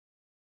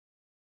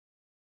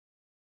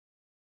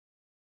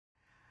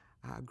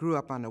Grew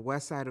up on the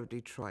west side of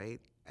Detroit.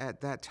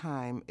 At that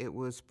time, it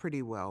was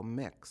pretty well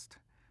mixed.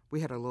 We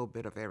had a little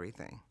bit of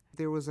everything.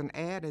 There was an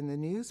ad in the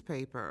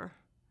newspaper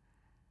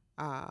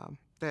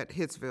that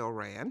Hitsville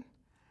ran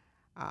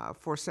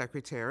for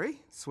secretary,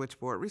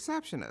 switchboard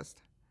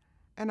receptionist.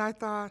 And I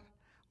thought,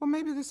 well,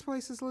 maybe this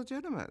place is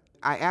legitimate.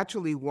 I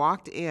actually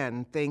walked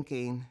in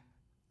thinking,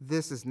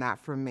 this is not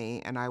for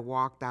me, and I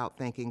walked out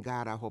thinking,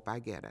 God, I hope I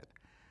get it.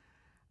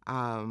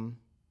 And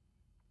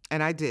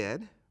I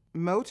did.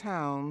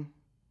 Motown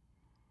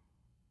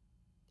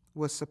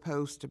was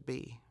supposed to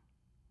be.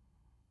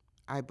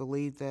 I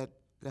believe that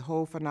the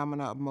whole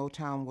phenomena of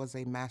Motown was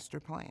a master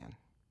plan.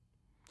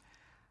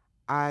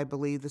 I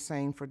believe the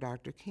same for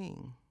Dr.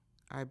 King.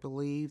 I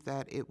believe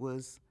that it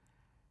was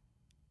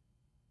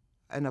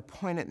an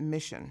appointed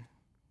mission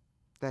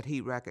that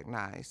he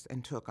recognized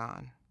and took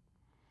on.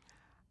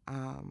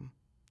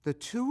 The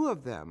two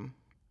of them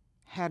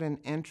had an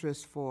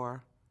interest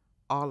for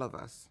all of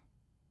us.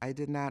 I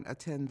did not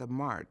attend the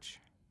march,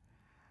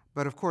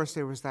 but of course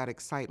there was that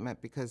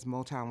excitement because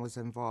Motown was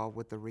involved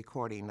with the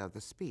recording of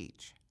the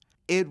speech.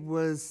 It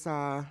was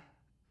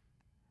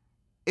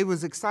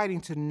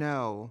exciting to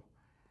know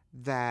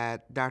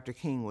that Dr.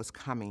 King was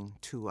coming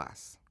to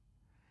us.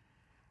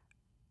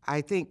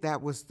 I think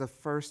that was the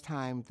first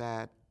time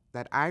that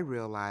I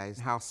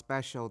realized how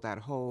special that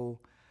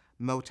whole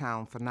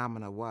Motown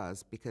phenomena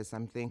was, because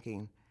I'm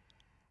thinking,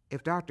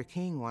 if Dr.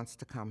 King wants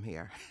to come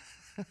here,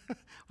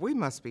 we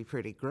must be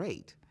pretty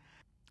great.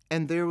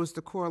 And there was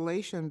the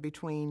correlation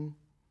between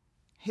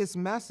his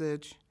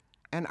message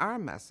and our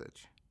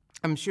message.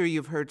 I'm sure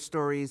you've heard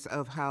stories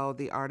of how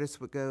the artists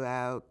would go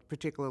out,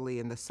 particularly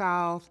in the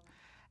South,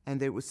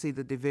 and they would see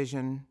the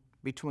division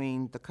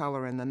between the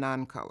color and the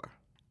non-color.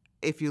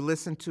 If you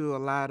listen to a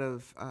lot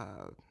of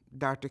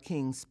Dr.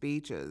 King's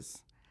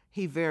speeches,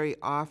 he very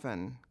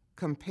often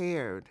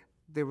compared,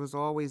 there was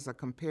always a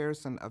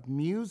comparison of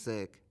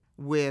music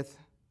with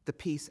the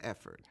peace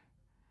effort.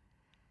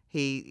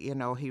 He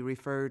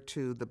referred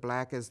to the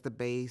black as the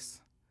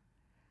bass,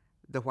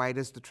 the white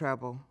as the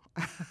treble,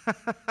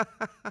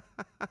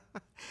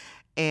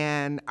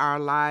 and our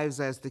lives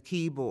as the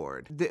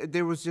keyboard.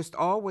 There was just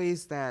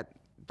always that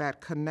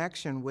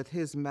connection with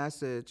his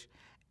message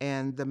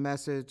and the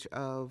message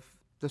of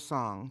the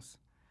songs,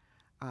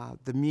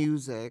 the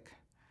music.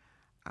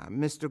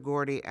 Mr.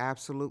 Gordy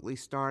absolutely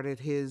started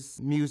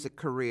his music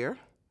career,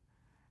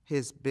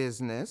 his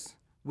business,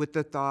 with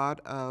the thought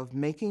of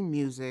making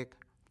music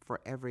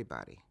for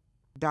everybody.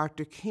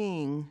 Dr.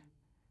 King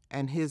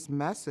and his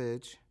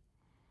message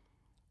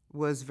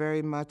was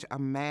very much a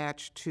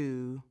match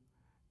to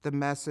the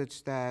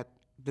message that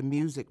the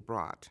music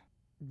brought.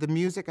 The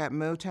music at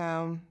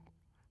Motown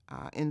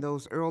in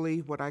those early,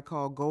 what I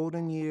call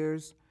golden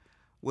years,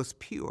 was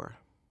pure.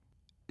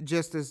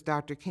 Just as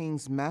Dr.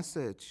 King's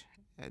message,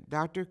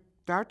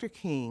 Dr.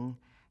 King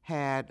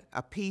had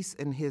a piece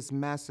in his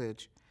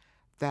message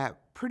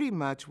that pretty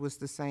much was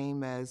the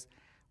same as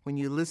when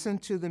you listen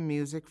to the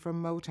music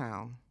from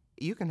Motown,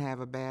 you can have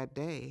a bad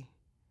day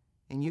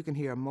and you can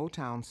hear a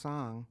Motown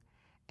song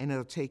and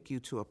it'll take you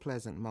to a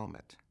pleasant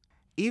moment.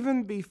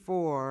 Even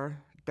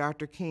before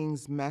Dr.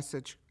 King's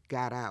message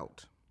got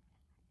out,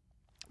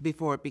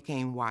 before it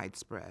became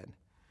widespread,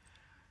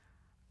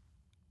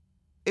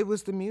 it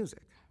was the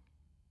music.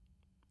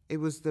 It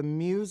was the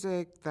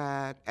music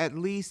that, at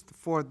least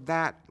for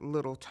that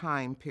little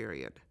time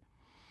period,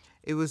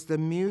 it was the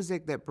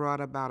music that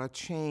brought about a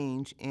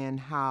change in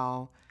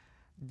how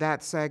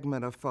that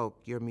segment of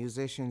folk, your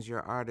musicians,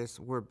 your artists,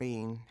 were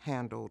being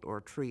handled or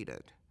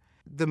treated.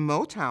 The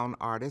Motown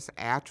artists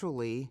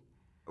actually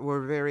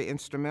were very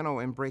instrumental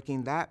in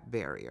breaking that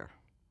barrier.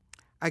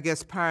 I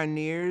guess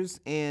pioneers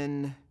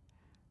in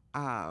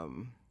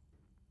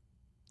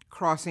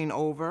crossing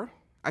over.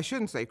 I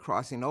shouldn't say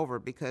crossing over,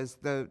 because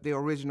the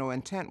original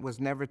intent was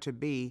never to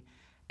be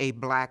a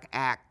black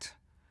act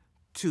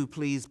to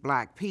please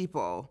black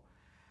people.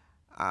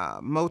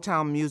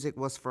 Motown music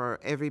was for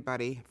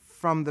everybody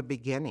from the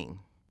beginning.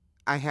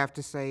 I have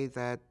to say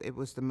that it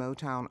was the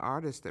Motown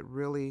artists that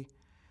really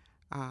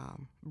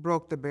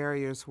broke the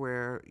barriers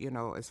where,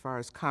 as far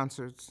as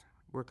concerts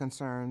were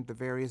concerned, the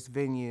various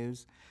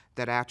venues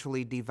that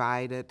actually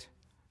divided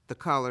the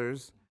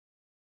colors